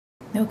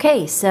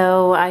Okay,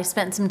 so I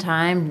spent some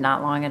time,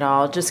 not long at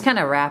all, just kind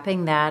of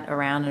wrapping that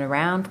around and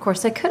around. Of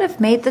course, I could have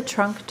made the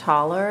trunk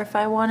taller if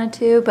I wanted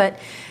to, but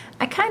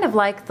I kind of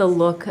like the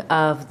look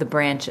of the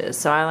branches,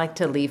 so I like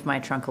to leave my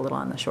trunk a little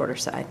on the shorter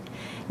side.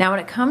 Now,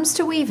 when it comes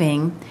to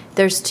weaving,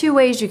 there's two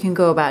ways you can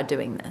go about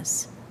doing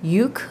this.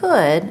 You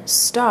could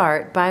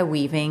start by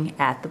weaving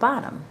at the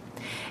bottom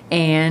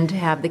and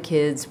have the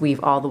kids weave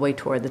all the way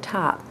toward the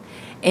top.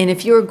 And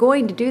if you're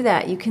going to do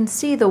that, you can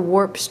see the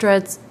warp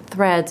threads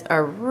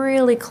are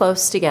really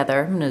close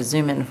together. I'm going to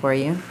zoom in for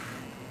you.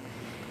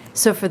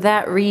 So for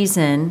that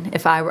reason,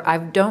 if I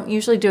don't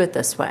usually do it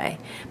this way,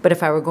 but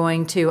if I were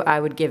going to, I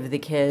would give the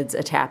kids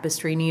a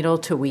tapestry needle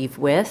to weave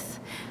with,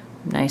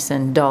 nice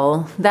and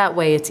dull. That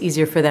way it's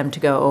easier for them to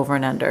go over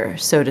and under.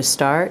 So to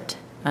start,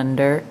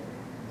 under,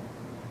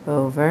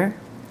 over,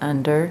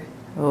 under,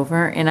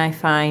 over, and I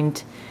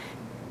find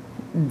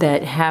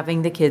that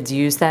having the kids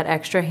use that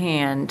extra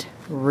hand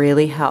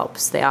really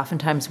helps. They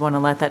oftentimes want to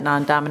let that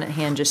non-dominant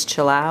hand just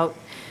chill out.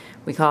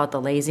 We call it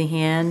the lazy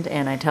hand,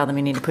 and I tell them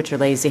you need to put your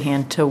lazy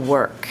hand to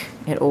work.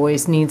 It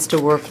always needs to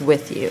work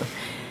with you.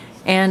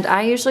 And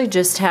I usually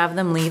just have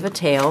them leave a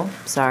tail.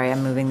 Sorry,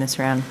 I'm moving this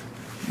around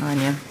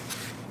on you.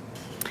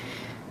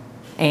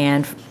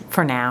 And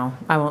for now,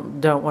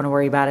 don't want to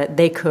worry about it.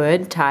 They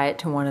could tie it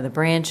to one of the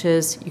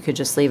branches. You could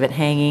just leave it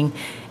hanging.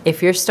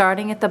 If you're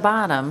starting at the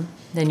bottom,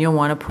 then you'll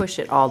want to push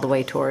it all the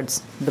way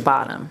towards the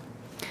bottom.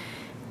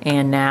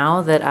 And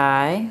now that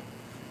I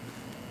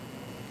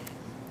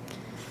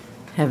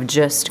have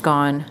just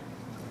gone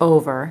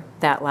over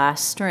that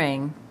last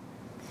string,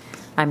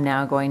 I'm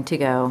now going to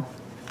go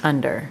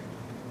under.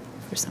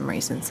 For some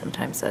reason,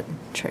 sometimes that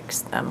tricks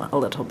them a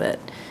little bit.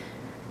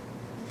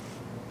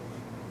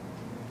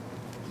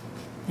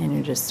 And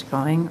you're just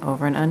going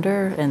over and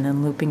under and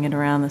then looping it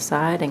around the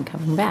side and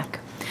coming back.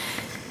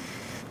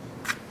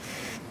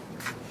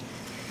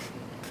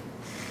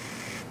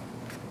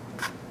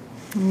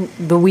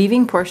 The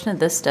weaving portion of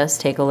this does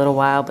take a little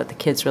while, but the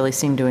kids really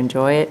seem to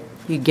enjoy it.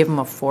 You give them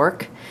a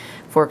fork.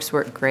 Forks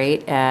work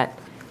great at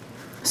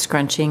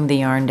scrunching the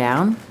yarn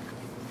down.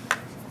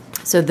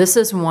 So this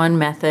is one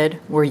method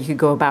where you could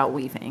go about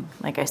weaving.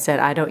 Like I said,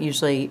 I don't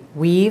usually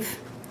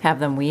have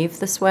them weave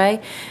this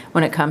way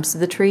when it comes to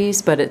the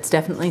trees, but it's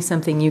definitely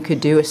something you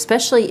could do,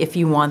 especially if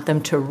you want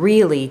them to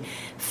really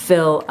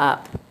fill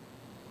up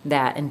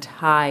that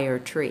entire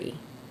tree.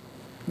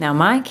 Now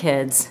my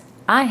kids,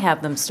 I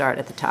have them start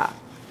at the top.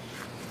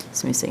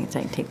 So let me see if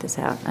I can take this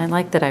out. I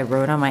like that I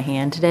wrote on my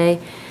hand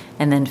today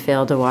and then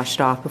failed to wash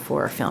it off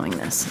before filming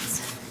this.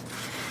 It's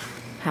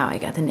how I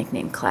got the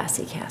nickname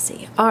Classy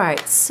Cassie. All right,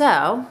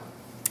 so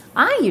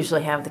I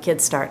usually have the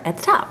kids start at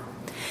the top.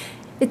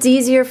 It's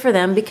easier for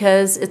them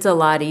because it's a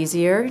lot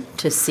easier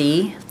to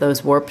see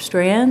those warp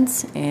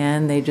strands,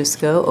 and they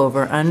just go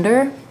over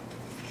under.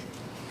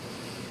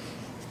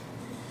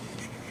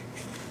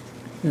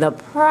 The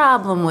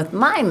problem with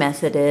my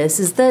method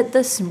is that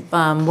this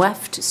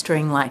weft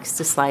string likes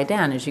to slide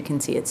down, as you can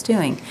see it's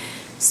doing.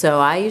 So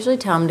I usually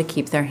tell them to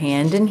keep their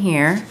hand in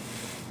here,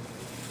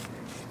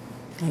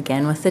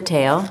 again with the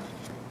tail,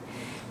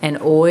 and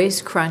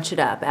always crunch it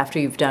up after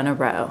you've done a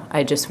row.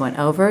 I just went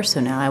over, so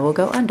now I will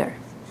go under.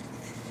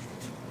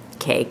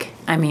 Cake.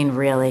 I mean,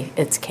 really,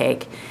 it's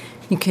cake.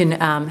 You can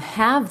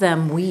have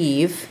them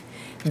weave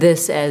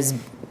this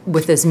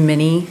with as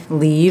many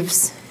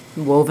leaves,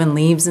 woven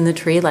leaves in the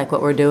tree, like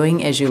what we're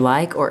doing, as you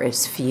like, or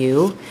as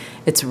few.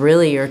 It's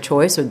really your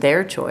choice or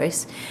their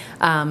choice.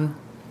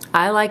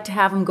 I like to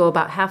have them go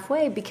about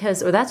halfway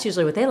or that's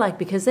usually what they like,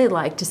 because they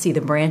like to see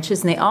the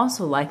branches, and they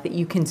also like that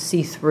you can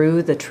see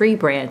through the tree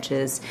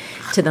branches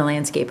to the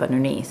landscape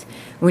underneath.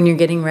 When you're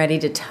getting ready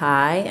to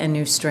tie a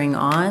new string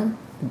on,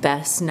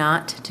 best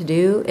not to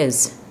do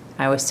is,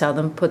 I always tell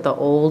them, put the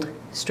old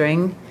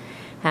string,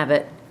 have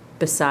it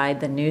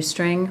beside the new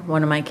string.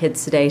 One of my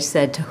kids today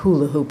said to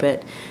hula hoop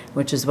it,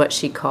 which is what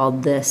she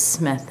called this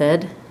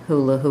method,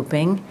 hula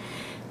hooping.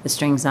 The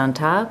string's on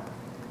top,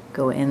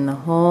 go in the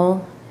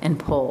hole and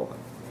pull.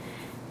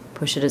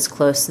 Push it as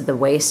close to the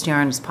waist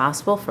yarn as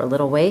possible for a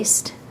little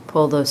waist.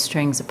 Pull those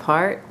strings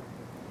apart,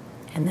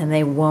 and then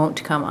they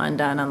won't come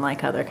undone,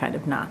 unlike other kind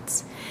of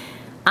knots.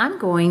 I'm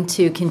going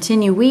to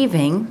continue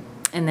weaving,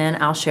 and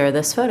then I'll share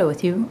this photo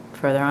with you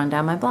further on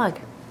down my blog.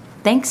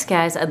 Thanks,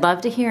 guys. I'd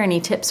love to hear any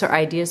tips or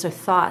ideas or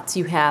thoughts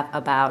you have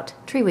about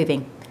tree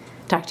weaving.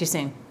 Talk to you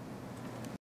soon.